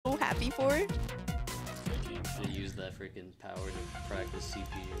for? To use that freaking power to practice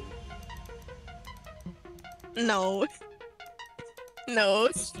CPU. No. No.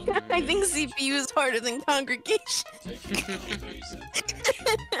 I think CPU is harder than congregation.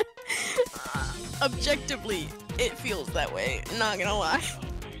 Objectively, it feels that way, not gonna lie.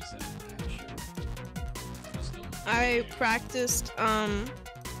 I practiced,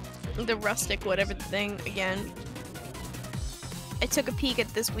 the rustic whatever the thing again. I took a peek at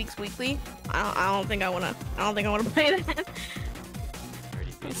this week's weekly. I don't think I wanna play that.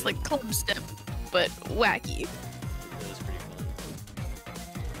 It's like club step, but wacky. That was pretty fun.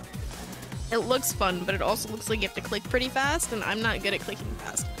 It looks fun, but it also looks like you have to click pretty fast, and I'm not good at clicking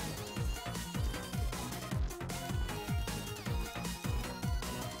fast.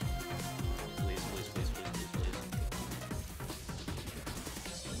 Please, please, please, please, please, please.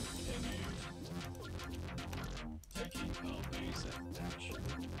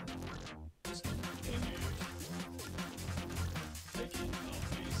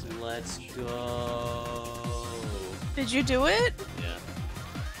 Let's go. Did you do it? Yeah.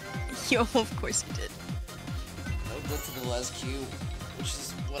 Yo, of course you did. I got to the last cube, which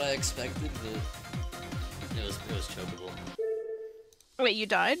is what I expected, but It was chokeable. Wait, you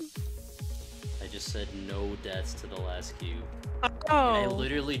died? I just said no deaths to the last cube. Oh. And I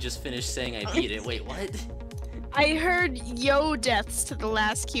literally just finished saying I beat it. Wait, what? I heard yo deaths to the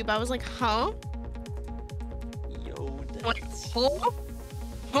last cube. I was like, huh? Yo, Like, deaths. huh?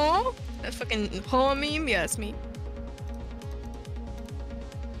 Huh? That fucking huh meme? Yeah, it's me.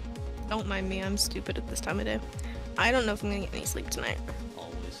 Don't mind me, I'm stupid at this time of day. I don't know if I'm gonna get any sleep tonight.